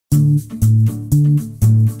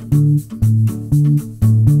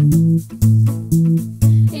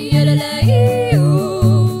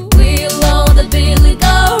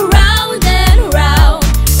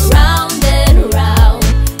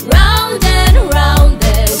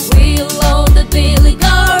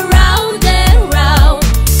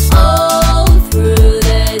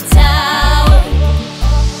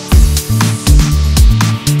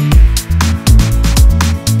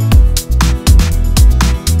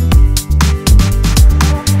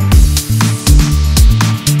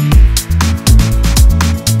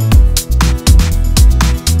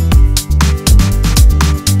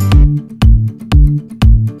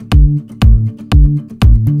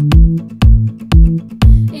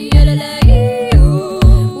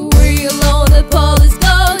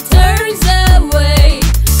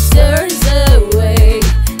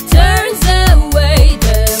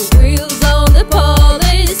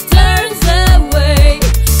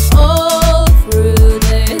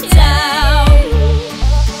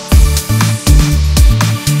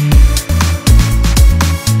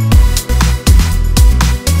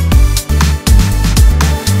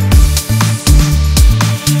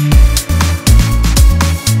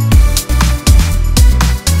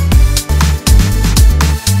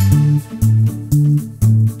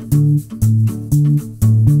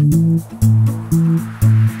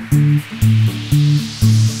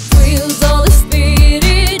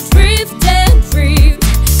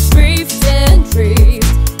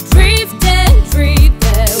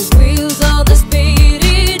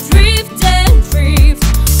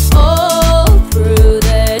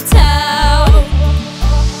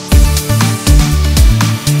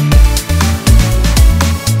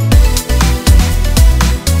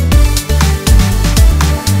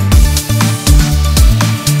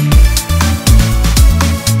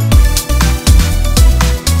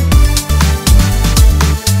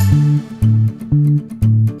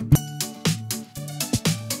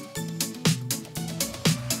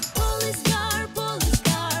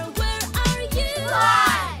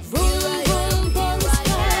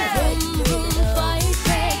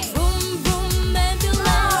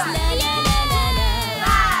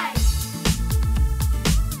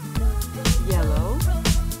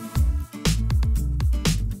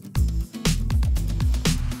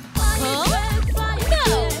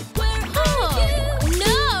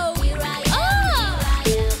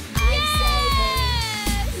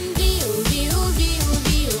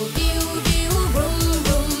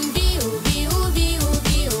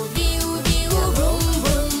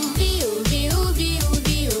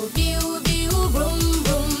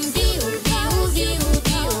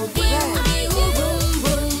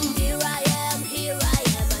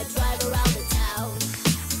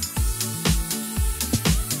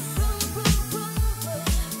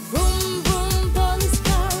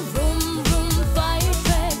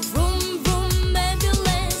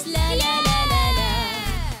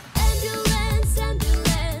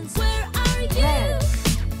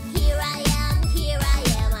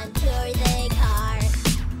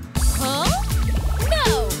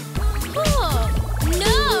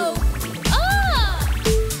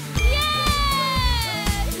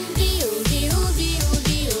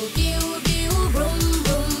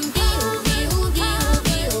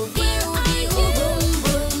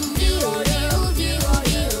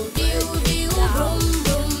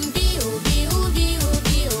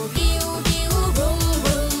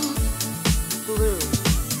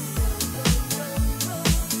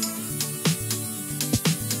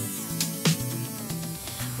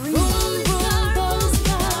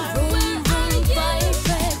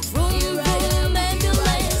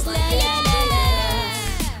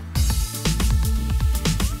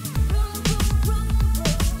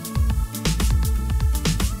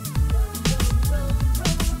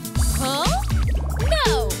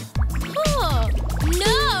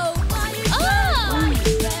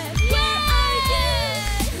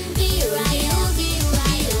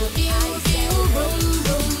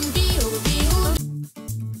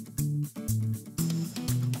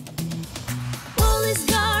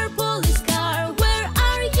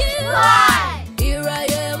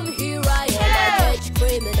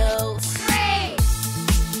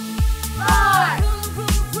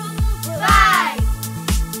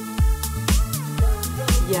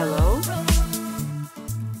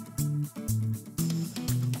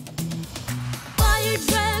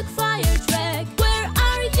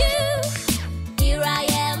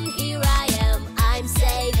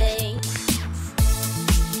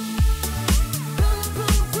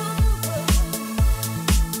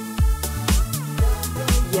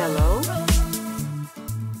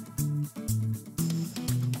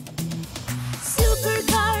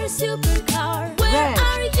supercar. Where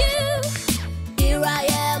are you? Here I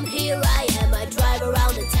am, I drive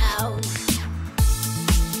around the town.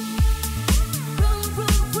 Vroom,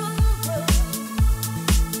 vroom, vroom, vroom.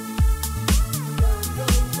 Vroom,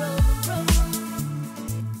 vroom, vroom, vroom.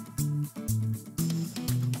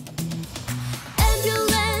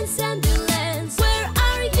 Ambulance, ambulance, where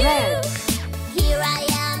are you? Red. Here I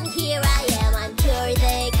am, I'm pure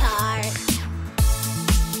the car.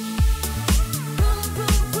 Vroom,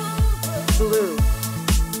 vroom, vroom, vroom.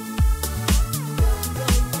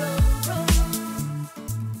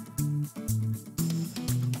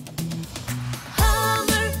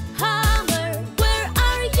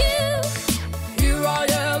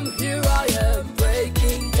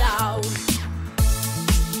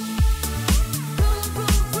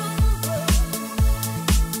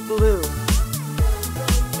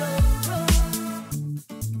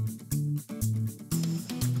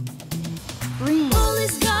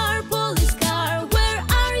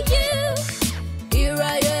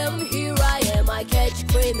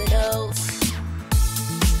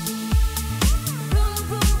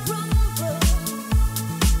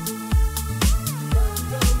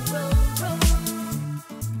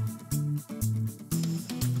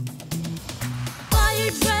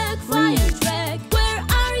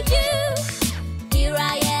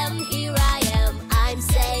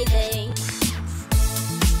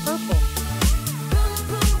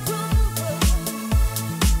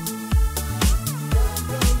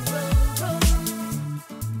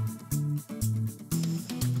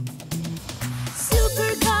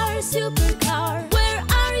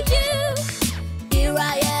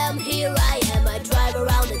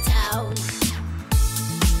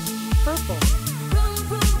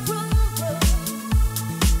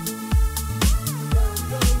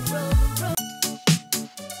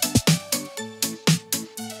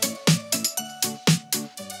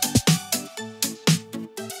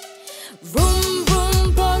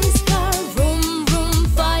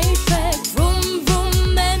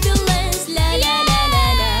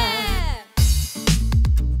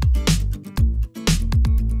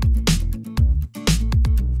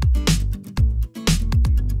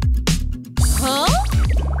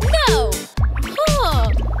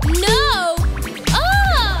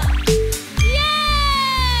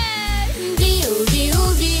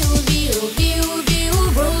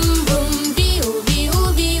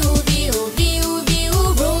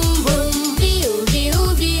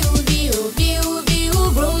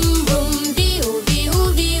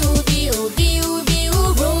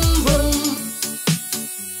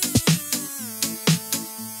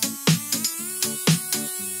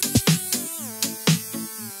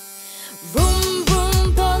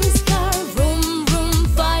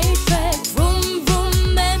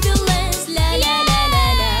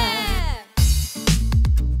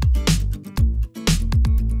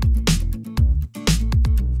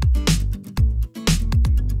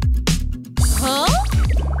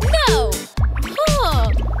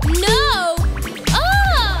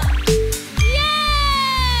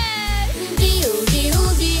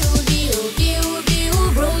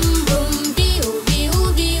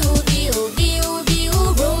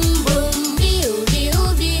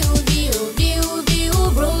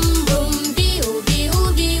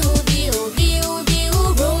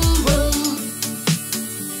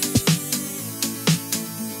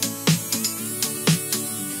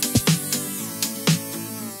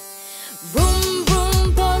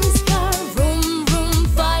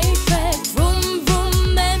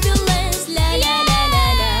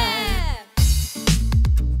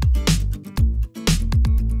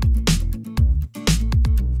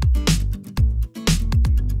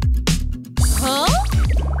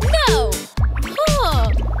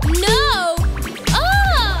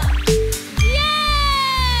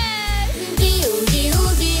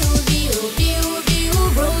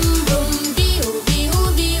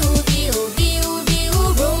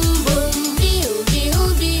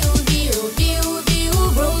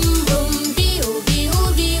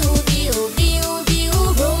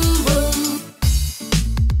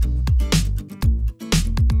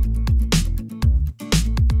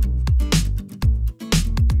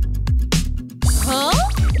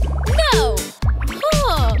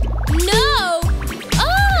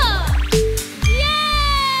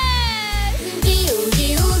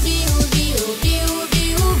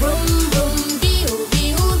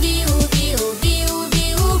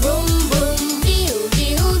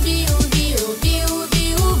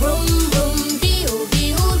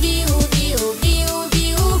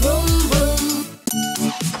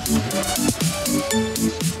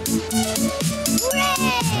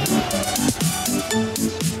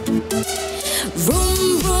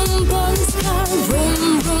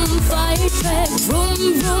 Vroom,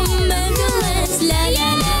 vroom, ambulance, la la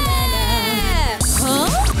la la la. Huh?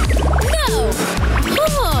 No!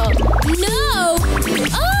 Oh! No!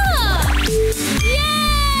 Ah! Yeah!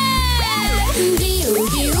 View,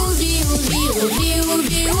 view, view, view, view,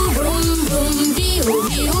 view, vroom, vroom, view,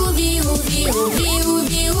 view, view, view, view,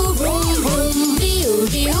 view, vroom, vroom, view,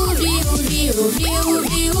 view, view, view, view,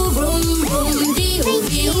 view, vroom, vroom, view,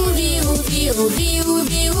 view, view, view, view,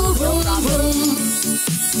 view, vroom, vroom.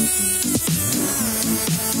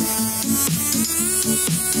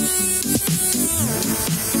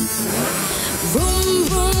 Vroom,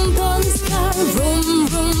 vroom, police car, vroom,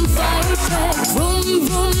 vroom, fire truck, vroom,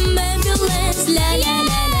 vroom, ambulance, la la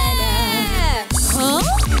la la la. Huh?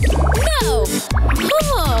 No!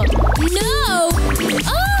 Oh! No!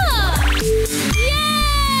 Ah! Yeah!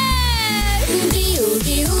 View,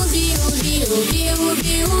 view, view, view, view,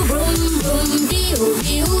 view, vroom, vroom, view,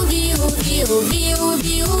 view, view, view, view,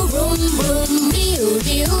 view, vroom, vroom, view,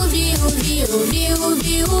 view, view, view, view,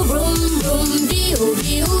 view, vroom, vroom, view,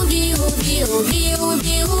 view, view, view, view,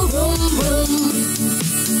 view, vroom, vroom.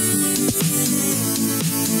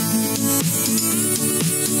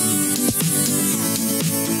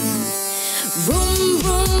 Vroom,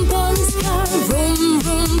 vroom, police car, vroom,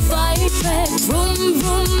 vroom, fire truck, vroom,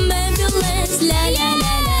 vroom, ambulance, la la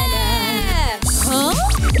la la la. Huh?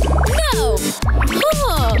 No!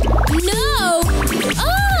 Oh! No!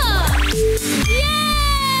 Ah! Yeah!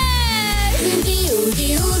 View,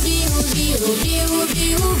 view, view, view, view,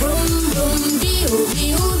 view, vroom, vroom, view,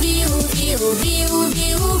 view, view, view, view,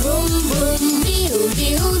 view, vroom, vroom, view,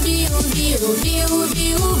 view, view, view, view,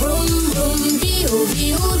 view, vroom, vroom, view,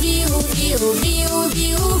 view, view, view, view,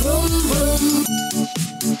 view, vroom, vroom.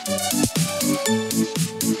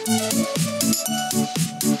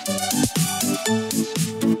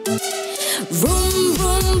 Vroom,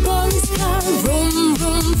 vroom, police car, vroom,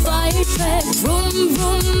 vroom, fire truck, vroom,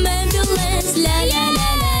 vroom, ambulance, la la la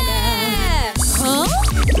la la. Huh?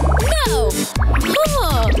 No!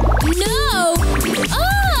 Oh! No!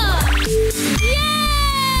 Ah! Yeah!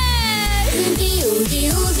 View,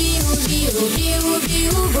 view, view, view, view,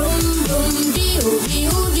 view, vroom, vroom, view,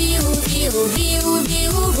 view, view, view, view,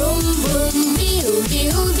 view, vroom, vroom, view,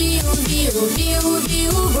 view, view, view, view,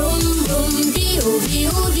 view, vroom, vroom, view,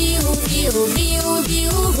 view, view, view, view,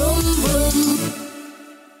 view, vroom, vroom.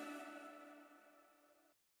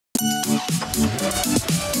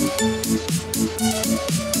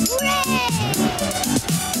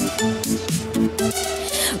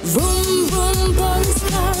 Vroom, vroom, police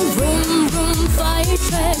car, vroom, vroom, fire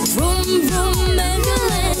truck, vroom, vroom,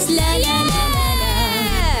 ambulance, la la la la la.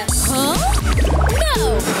 Huh? No!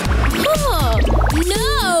 Oh! No!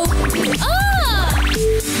 Ah!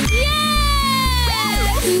 Yeah!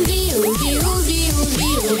 View, view, view,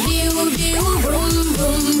 view, view, view, vroom,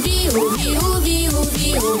 vroom, view, view, view,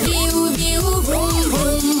 view, view, view, vroom,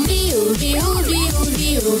 vroom, view, view, view,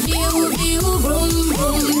 view, view, view, vroom,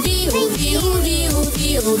 vroom, view, view, view,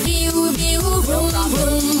 view, view, view, vroom,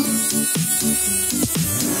 vroom.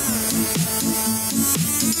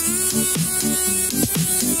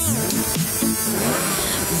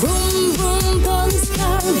 Vroom, vroom, police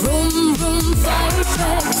car, vroom, vroom, fire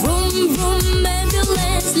truck, vroom, vroom,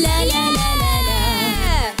 ambulance, la la la la la.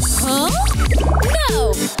 Huh? No!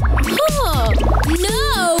 Oh! No!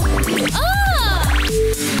 Ah!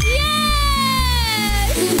 Yeah!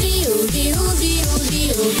 View, view, view,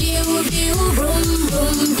 view, view, view, vroom,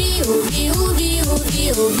 vroom, view, view, view,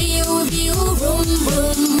 view, view, view, vroom,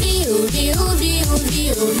 vroom, view, view, view,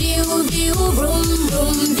 view, view, view, vroom,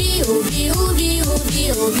 vroom, view, view, view,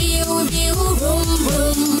 view, view, view, vroom,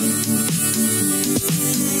 vroom.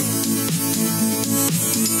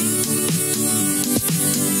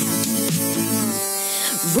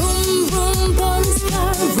 Vroom, vroom, police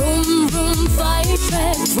car, vroom, vroom, fire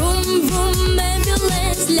truck, vroom, vroom,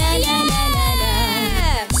 ambulance, la la la la la.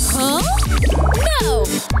 Huh? No!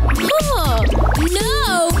 Oh!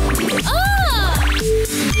 No! Ah!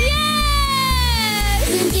 Yeah!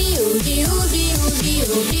 View, view, view, view,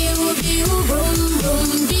 view, view, vroom, vroom,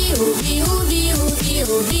 view, view, view, view,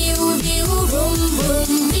 view, view, vroom,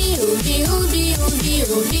 vroom, view, view, view, view,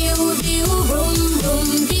 view, view, vroom, vroom,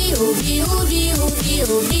 view, view, view,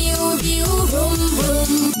 view, view, view, vroom,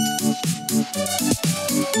 vroom.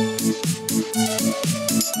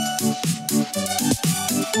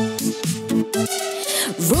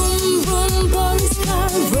 Vroom, vroom, police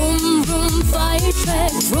car, vroom, vroom, fire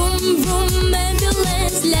truck, vroom, vroom,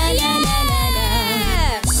 ambulance, la la la la la.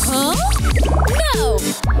 Huh? No!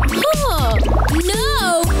 Oh!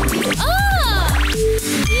 No! Ah!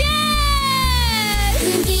 Yeah!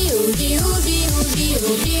 View, view, view, view,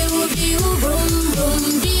 View,